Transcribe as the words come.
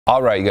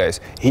All right,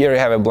 guys, here I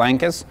have a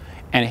blankets,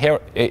 and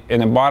here in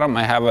the bottom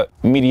I have a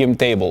medium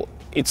table.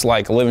 It's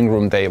like a living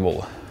room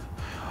table.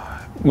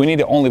 We need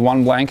only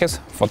one blanket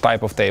for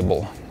type of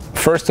table.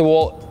 First of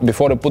all,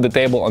 before to put the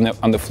table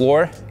on the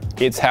floor,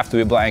 it have to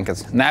be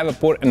blankets. Never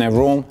put in a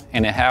room,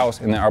 in a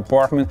house, in an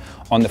apartment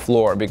on the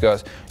floor,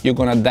 because you're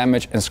gonna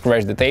damage and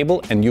scratch the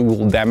table and you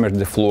will damage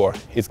the floor.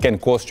 It can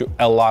cost you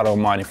a lot of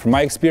money. From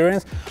my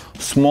experience,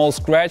 small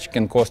scratch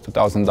can cost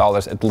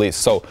 $2,000 at least.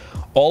 So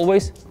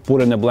always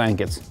put in the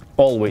blankets.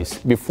 Always.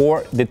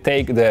 Before they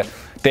take the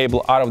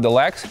table out of the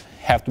legs,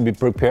 have to be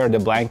prepared the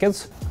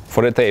blankets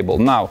for the table.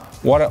 Now,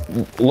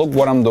 look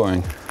what I'm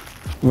doing.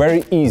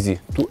 Very easy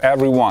to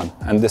everyone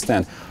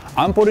understand.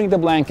 I'm putting the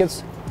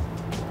blankets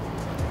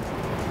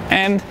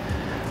and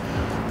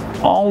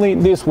only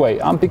this way.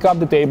 I'm pick up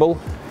the table.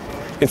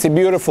 It's a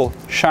beautiful,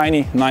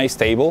 shiny, nice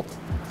table.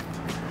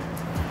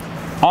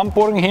 I'm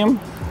putting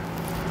him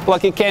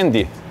like a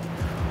candy.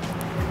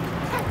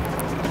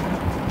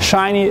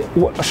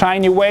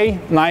 Shiny way,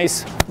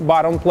 nice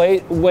bottom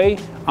plate way.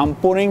 I'm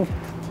putting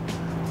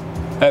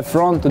a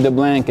front to the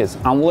blankets.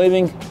 I'm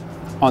leaving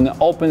on the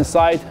open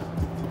side,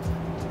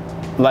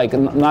 like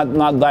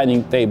not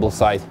dining table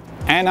side.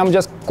 And I'm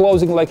just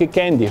closing like a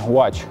candy.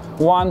 Watch.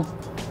 1,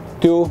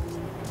 2,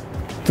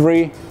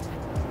 3,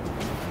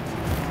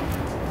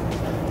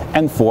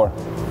 and 4.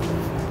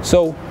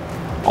 So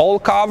all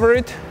cover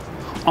it,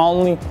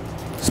 only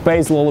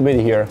space a little bit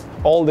here.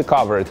 All the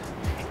covered.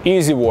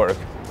 Easy work.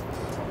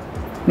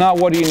 Now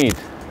what do you need?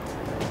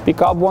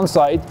 Pick up one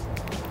side,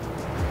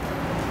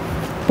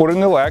 put in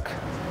the leg,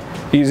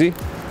 easy.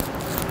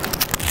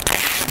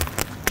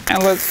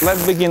 And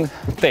let's begin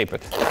tape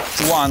it.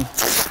 1,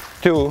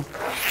 2,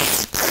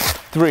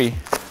 3,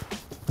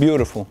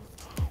 beautiful.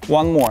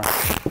 One more.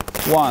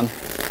 1,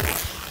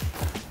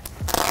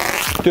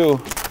 2,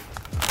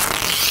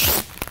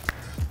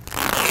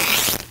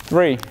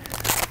 3,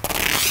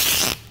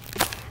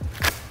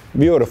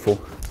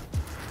 beautiful.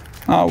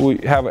 Now we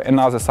have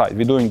another side.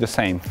 We're doing the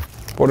same.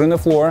 Put it on the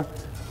floor.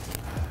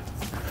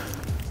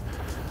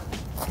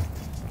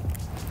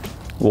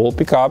 We'll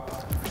pick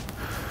up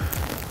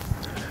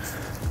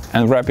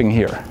and wrapping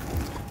here.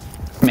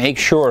 Make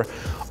sure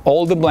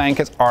all the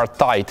blankets are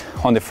tight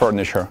on the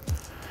furniture.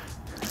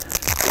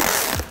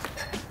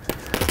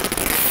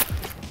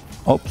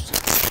 Oops.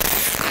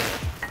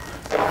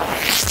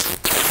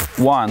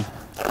 1,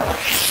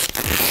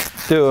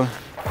 2.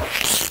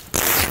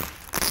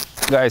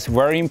 Guys,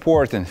 very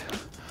important.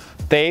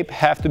 Tape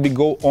have to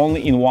go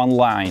only in one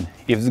line.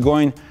 If it's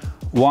going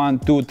 1,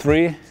 2,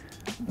 3,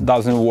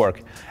 doesn't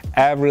work.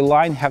 Every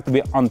line have to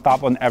be on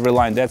top on every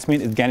line. That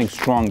means it's getting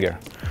stronger.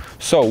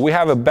 So we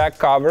have a back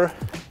cover.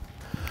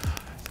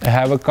 I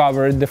have a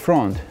cover at the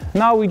front.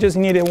 Now we just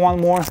need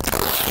one more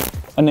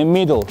in the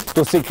middle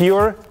to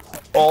secure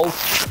all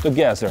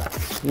together.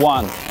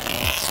 1,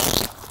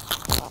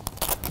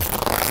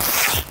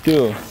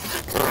 2,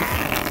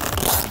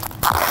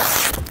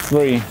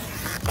 3,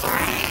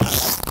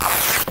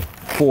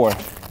 4.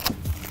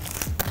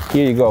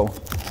 Here you go.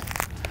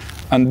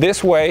 And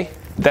this way,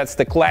 that's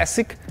the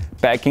classic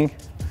packing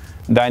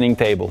dining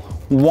table.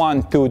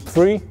 1, 2,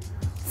 3,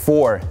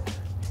 4.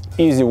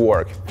 Easy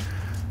work.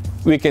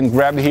 We can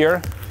grab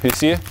here, you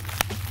see,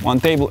 one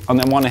table on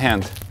the one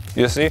hand.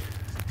 You see,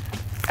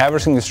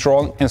 everything is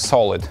strong and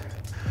solid.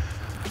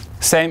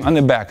 Same on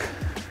the back.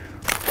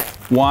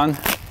 1,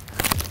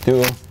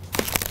 2,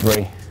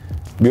 3.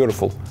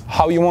 Beautiful.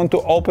 How you want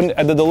to open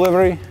at the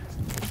delivery?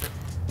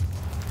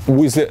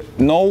 With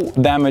no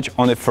damage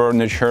on the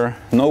furniture,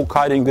 no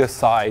cutting the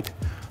side,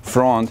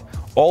 front.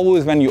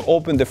 Always when you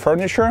open the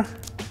furniture,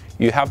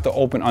 you have to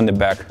open on the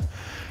back.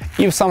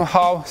 If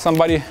somehow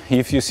somebody,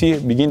 if you see,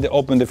 begin to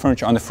open the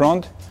furniture on the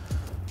front,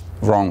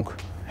 wrong.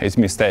 It's a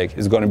mistake.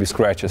 It's going to be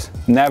scratches.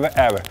 Never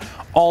ever.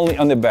 Only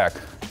on the back.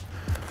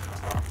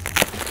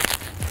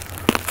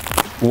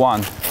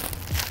 1,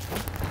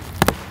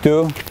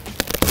 2,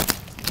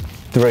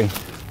 3.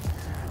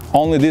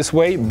 Only this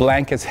way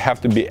blankets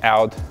have to be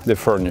out the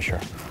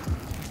furniture.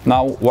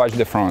 Now watch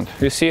the front.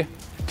 You see?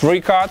 3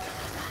 cut.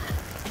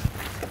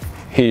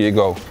 Here you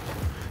go.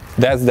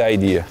 That's the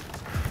idea.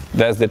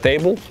 That's the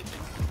table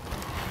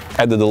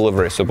at the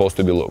delivery supposed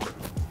to be look.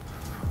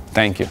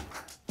 Thank you.